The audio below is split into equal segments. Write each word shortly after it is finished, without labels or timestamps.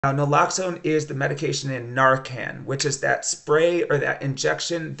Now, naloxone is the medication in Narcan, which is that spray or that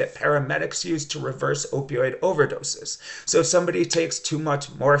injection that paramedics use to reverse opioid overdoses. So if somebody takes too much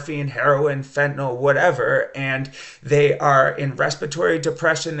morphine, heroin, fentanyl, whatever, and they are in respiratory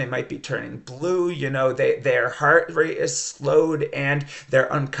depression, they might be turning blue, their heart rate is slowed and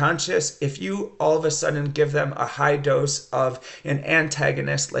they're unconscious. If you all of a sudden give them a high dose of an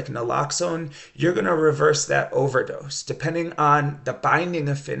antagonist like naloxone, you're going to reverse that overdose. Depending on the binding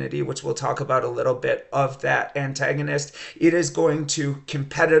affinity, which we'll talk about a little bit, of that antagonist, it is going to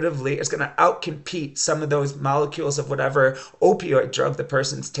competitively, it's going to outcompete some of those molecules of whatever opioid drug the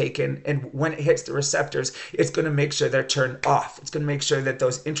person's taken. And when it hits the receptors, it's going to make sure they're turned off. It's going to make sure that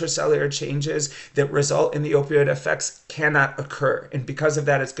those intracellular changes that result in the opioid effects cannot occur. And because of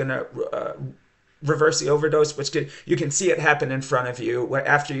that, it's going to reverse the overdose, which you can see it happen in front of you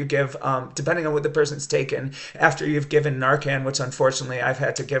after you give, depending on what the person's taken, after you've given Narcan, which unfortunately I've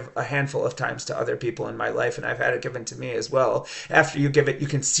had to give a handful of times to other people in my life, and I've had it given to me as well. After you give it, you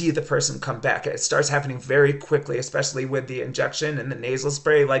can see the person come back. It starts happening very quickly, especially with the injection and the nasal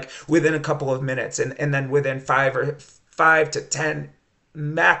spray, like within a couple of minutes, and then within 5 to 10,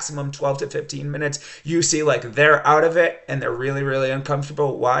 maximum 12 to 15 minutes, you see like they're out of it and they're really, really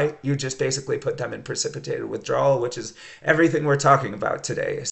uncomfortable. Why? You just basically put them in precipitated withdrawal, which is everything we're talking about today.